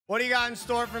What do you got in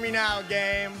store for me now,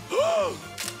 game? Oh,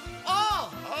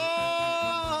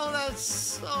 that's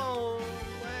so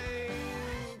lame.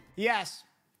 Yes,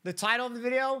 the title of the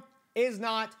video is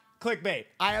not clickbait.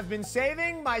 I have been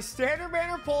saving my standard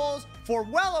banner pulls for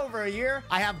well over a year.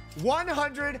 I have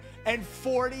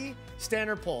 140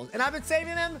 standard pulls, and I've been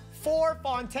saving them for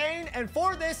Fontaine, and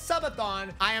for this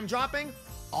subathon, I am dropping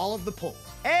all of the pulls.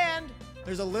 And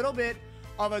there's a little bit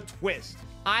of a twist.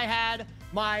 I had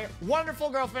my wonderful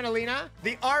girlfriend, Alina,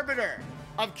 the arbiter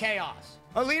of chaos.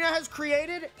 Alina has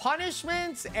created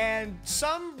punishments and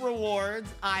some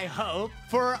rewards, I hope,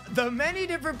 for the many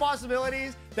different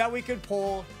possibilities that we could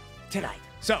pull tonight.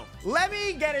 So let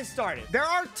me get it started. There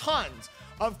are tons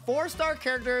of 4-star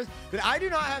characters that I do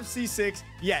not have C6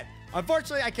 yet.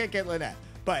 Unfortunately, I can't get Lynette.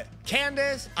 But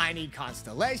Candace, I need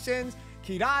constellations.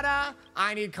 Kirara,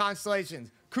 I need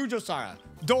constellations. Kujosara,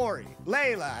 Dory,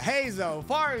 Layla, Hazo,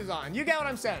 Farzan. You get what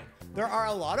I'm saying. There are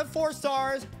a lot of 4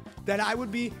 stars that I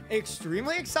would be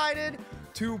extremely excited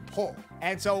to pull.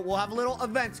 And so we'll have little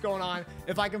events going on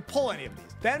if I can pull any of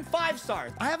these. Then 5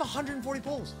 stars. I have 140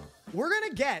 pulls. We're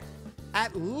gonna get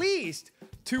at least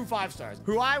 2 5 stars.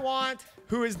 Who I want,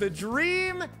 who is the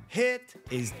dream hit,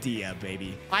 is Dehya,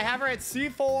 baby. I have her at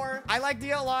C4. I like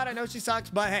Dehya a lot. I know she sucks,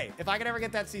 but hey, if I could ever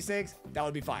get that C6, that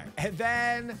would be fire. And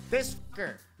then this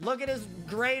fucker. Look at his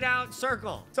grayed out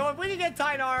circle. So if we can get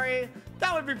Tighnari,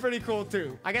 that would be pretty cool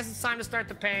too. I guess it's time to start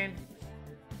the pain.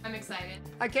 I'm excited.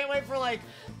 I can't wait for like,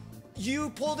 you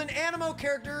pulled an Animo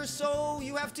character, so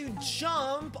you have to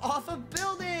jump off a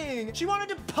building. She wanted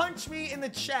to punch me in the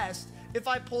chest if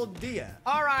I pulled Dehya.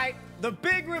 All right, the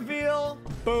big reveal,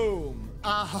 boom.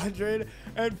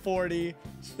 140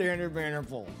 standard banner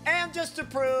pull. And just to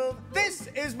prove this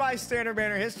is my standard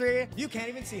banner history, you can't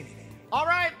even see anything. All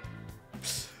right,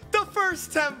 the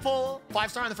first temple.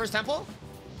 5-star on the first temple?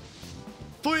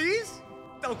 Please?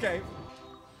 Okay.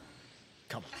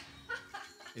 Come on.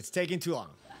 It's taking too long.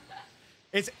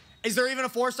 Is there even a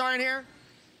 4-star in here?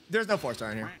 There's no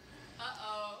 4-star in here.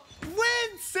 Uh-oh.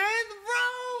 Winston, bro!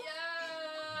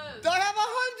 Yes! I have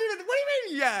 100. What do you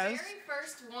mean, yes? Very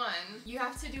first one, you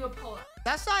have to do a pull-up.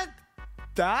 That's not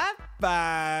that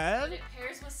bad. But it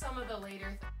pairs with some of the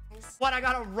later things. What, I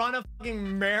gotta run a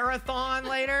fucking marathon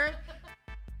later?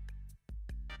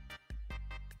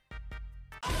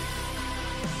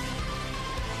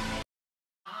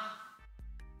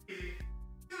 Too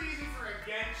easy for a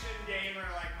Genshin gamer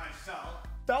like myself.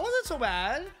 That wasn't so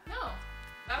bad. No,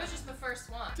 that was just the first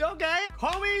one. Okay,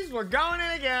 homies, we're going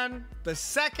in again. The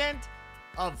second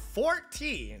of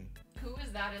 14. Who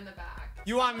is that in the back?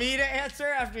 You want me to answer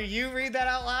after you read that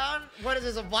out loud? What is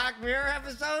this, a Black Mirror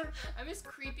episode? I'm his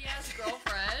creepy-ass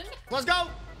girlfriend. Let's go.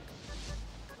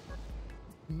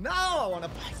 No, I want a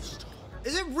 5-star.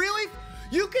 Is it really?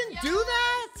 You can do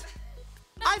that?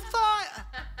 I thought,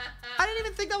 I didn't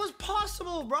even think that was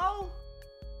possible, bro.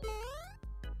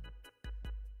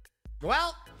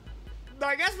 Well,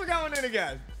 I guess we're going in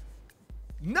again.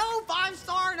 No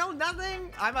 5-star, no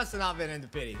nothing. I must have not been into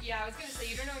pity. Yeah, I was gonna say,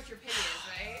 you don't know what your pity is,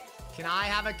 right? Can I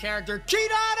have a character?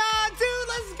 Kirara, dude,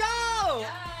 let's go.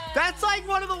 Yes. That's like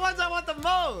one of the ones I want the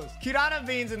most. Kirara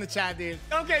Beans in the chat, dude.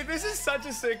 Okay, this is such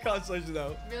a sick constellation,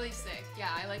 though. Really sick.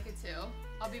 Yeah, I like it too.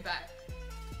 I'll be back.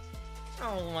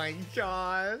 Oh my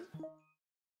god.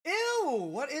 Ew,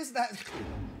 what is that?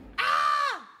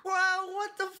 Ah! Well,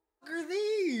 what the fuck are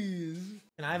these?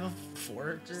 Can I have a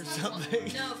fork or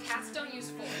something? No, cats don't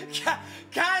use forks.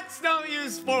 Cats don't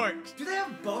use forks. Do they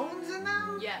have bones in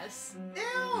them? Yes.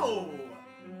 Ew.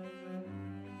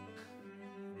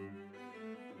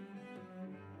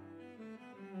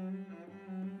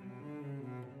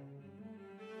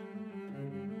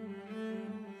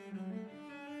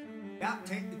 Yeah,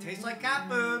 it tastes like cat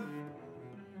food.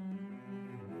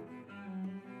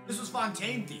 This was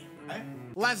Fontaine themed, right?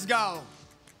 Let's go.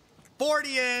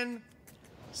 40 in.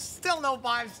 Still no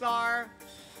 5-star.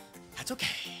 That's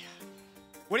okay.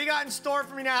 What do you got in store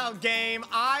for me now, game?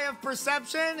 Eye of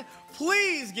Perception?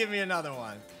 Please give me another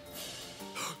one.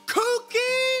 Cookie!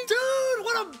 Dude,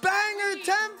 what a banger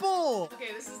temple!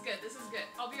 Okay, this is good. This is good.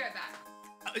 I'll be right back.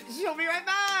 She'll be right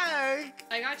back.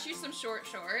 I got you some short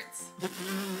shorts.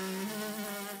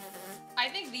 I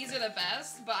think these are the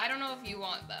best, but I don't know if you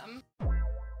want them.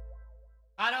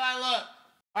 How do I look?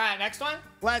 All right, next one.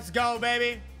 Let's go,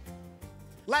 baby.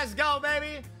 Let's go,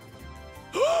 baby.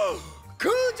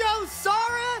 Kujo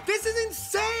Sara? This is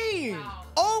insane. Wow.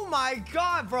 Oh my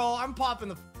God, bro. I'm popping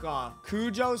the fuck off.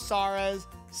 Kujo Sara's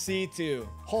C2.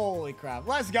 Holy crap.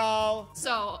 Let's go.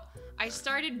 So I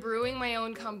started brewing my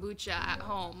own kombucha at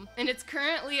home, and it's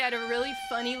currently at a really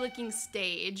funny looking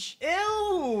stage.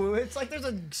 Ew, it's like there's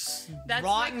a That's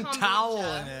rotten my kombucha. towel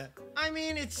in it. I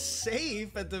mean, it's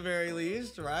safe at the very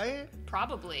least, right?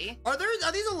 Probably. Are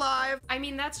these alive? I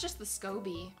mean, that's just the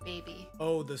SCOBY baby.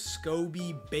 Oh, the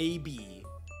SCOBY baby.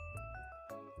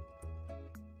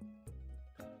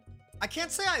 I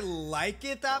can't say I like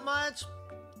it that much,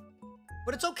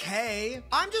 but it's okay.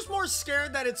 I'm just more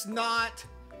scared that it's not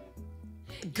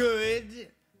good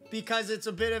because it's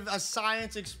a bit of a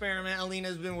science experiment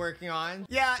Alina's been working on.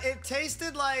 Yeah, it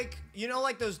tasted like, you know,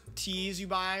 like those teas you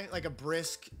buy, like a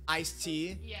brisk iced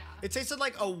tea? Yeah. It tasted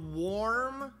like a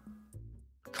warm,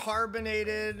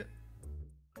 carbonated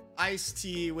iced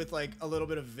tea with like a little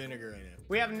bit of vinegar in it.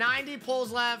 We have 90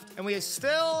 pulls left and we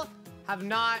still have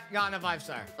not gotten a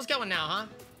 5-star. Let's get one now, huh?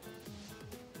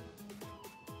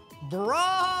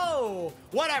 Bro,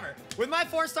 whatever. With my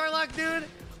 4-star luck, dude,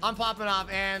 I'm popping off,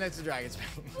 and it's a dragon spell.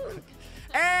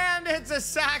 And it's a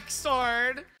sack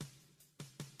sword.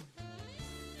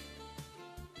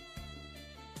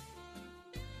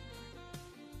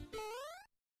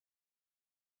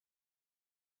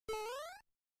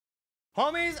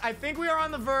 Homies, I think we are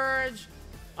on the verge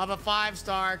of a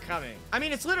 5-star coming. I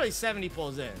mean, it's literally 70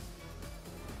 pulls in.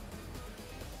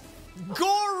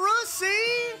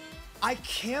 Gorusi! I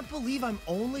can't believe I'm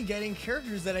only getting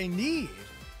characters that I need.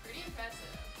 Pretty impressive.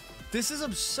 This is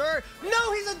absurd.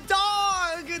 No, he's a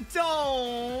dog.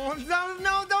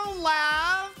 Don't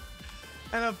laugh.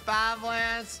 And a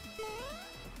Favlance.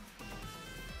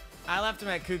 I left him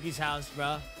at Kookie's house,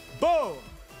 bro. Boom.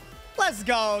 Let's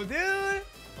go, dude.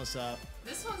 What's up?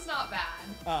 This one's not bad.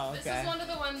 Oh, okay. This is one of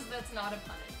the ones that's not a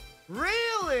punish.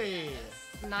 Really? Yes.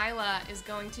 Nyla is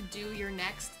going to do your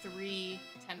next 3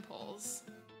 10 pulls.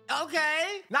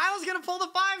 Okay. Nyla's gonna pull the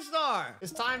 5-star.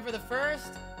 It's time for the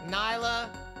first Nyla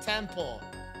 10 pull.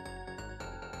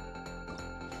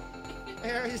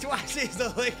 Here, he's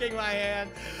licking my hand.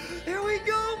 Here we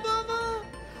go, Bubba.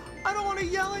 I don't want to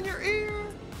yell in your ear.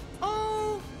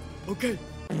 Oh. Okay.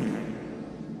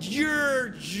 You're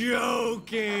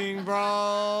joking, bro.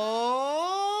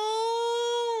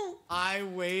 I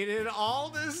waited all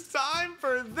this time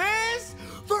for this?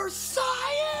 For science?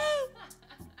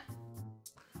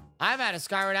 I've had a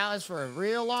Skyward Atlas for a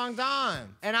real long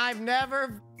time, and I've never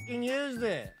f***ing used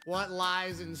it. What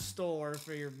lies in store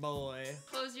for your boy?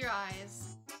 Close your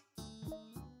eyes.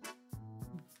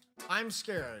 I'm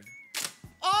scared.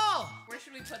 Oh! Where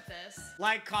should we put this?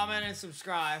 Like, comment, and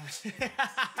subscribe.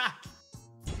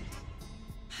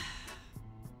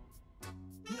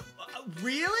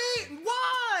 Really?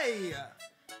 Why?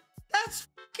 That's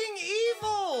fucking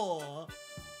evil.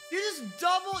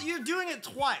 You're doing it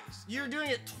twice. You're doing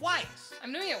it twice.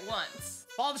 I'm doing it once.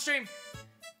 Follow the stream.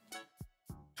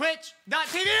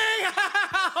 Twitch.tv.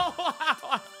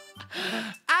 Ow!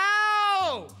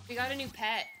 Ow! We got a new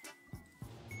pet.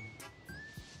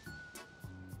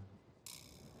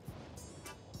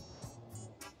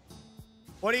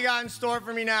 What do you got in store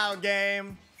for me now,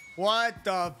 game? What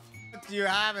the f do you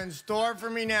have in store for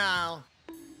me now?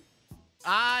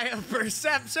 Eye of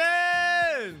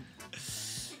perception!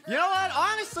 You know what?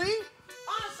 Honestly,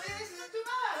 this isn't too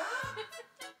bad,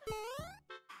 huh?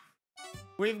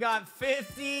 We've got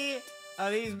 50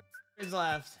 of these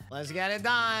left. Let's get it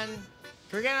done.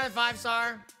 Can we get another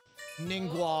 5-star?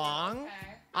 Ningguang.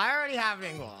 Okay. I already have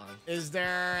Ningguang. Is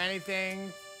there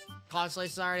anything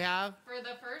constellations I already have? For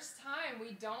the first time,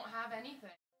 we don't have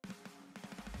anything.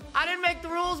 I didn't make the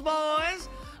rules, boys.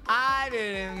 I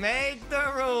didn't make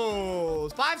the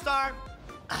rules. 5-star.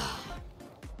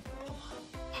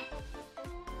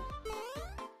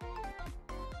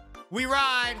 We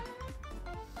ride.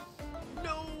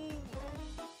 No.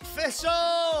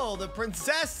 Fischl, the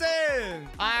princessin.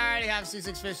 I already have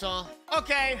C6 Fischl.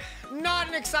 Okay, not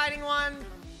an exciting one.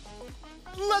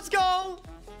 Let's go.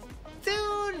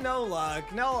 Dude, no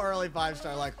luck. No early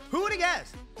 5-star luck. Who would have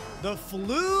guessed? The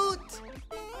flute.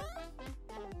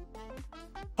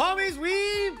 Homies,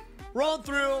 we rolled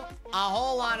through a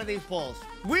whole lot of these pulls.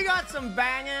 We got some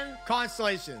banging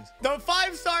constellations. The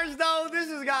 5 stars, though, this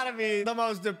has got to be the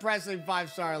most depressing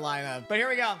 5-star lineup. But here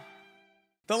we go.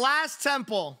 The last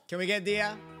temple. Can we get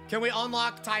Dehya? Can we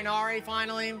unlock Tighnari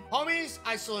finally? Homies,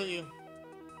 I salute you.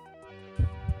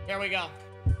 Here we go.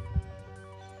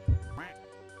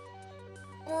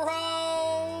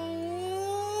 Bro!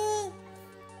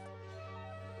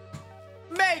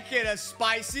 Make it a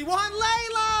spicy one,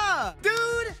 Layla!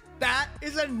 Dude, that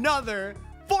is another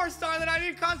 4-star that I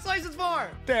need constellations for.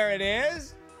 There it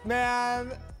is.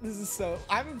 Man,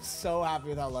 I'm so happy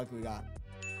with how lucky we got.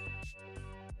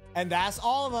 And that's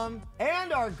all of them.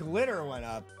 And our glitter went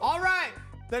up. All right,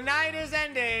 the night is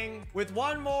ending with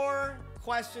one more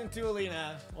question to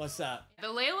Alina. What's up? The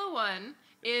Layla one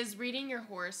is reading your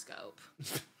horoscope.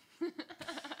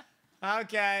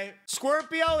 Okay.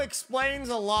 Scorpio explains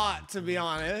a lot, to be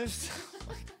honest.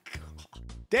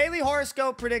 Daily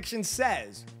horoscope prediction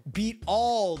says, beat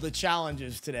all the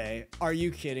challenges today. Are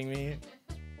you kidding me?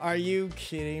 Are you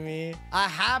kidding me? A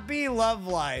happy love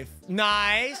life.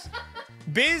 Nice.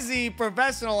 Busy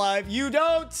professional life. You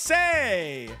don't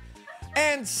say.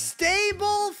 And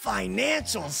stable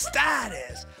financial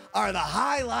status are the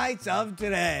highlights of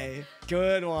today.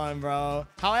 Good one, bro.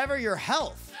 However, your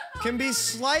health can be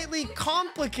slightly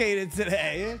complicated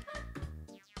today.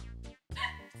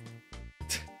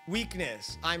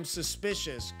 Weakness. I'm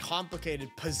suspicious, complicated,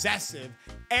 possessive,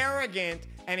 arrogant,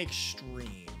 and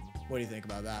extreme. What do you think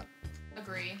about that?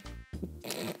 Agree.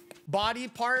 Body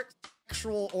part,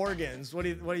 sexual organs. What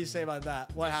do you say about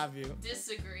that? What have you?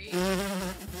 Disagree. Well,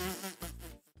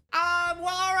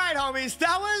 all right, homies.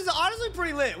 That was honestly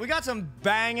pretty lit. We got some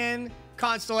banging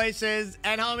constellations.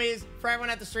 And homies, for everyone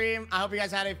at the stream, I hope you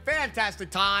guys had a fantastic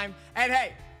time. And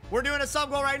hey, we're doing a sub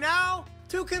goal right now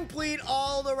to complete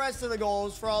all the rest of the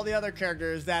goals for all the other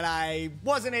characters that I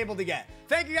wasn't able to get.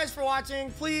 Thank you guys for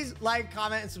watching. Please like,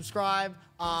 comment, and subscribe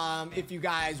if you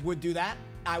guys would do that.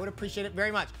 I would appreciate it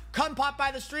very much. Come pop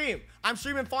by the stream. I'm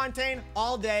streaming Fontaine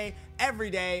all day, every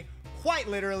day, quite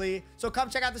literally. So come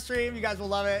check out the stream. You guys will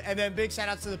love it. And then big shout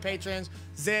outs to the patrons,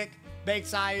 Zik, Baked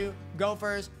Sayu,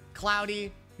 Gophers,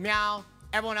 Cloudy, Meow,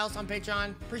 everyone else on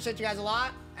Patreon. Appreciate you guys a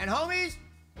lot. And homies,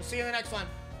 we'll see you in the next one.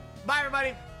 Bye,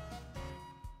 everybody.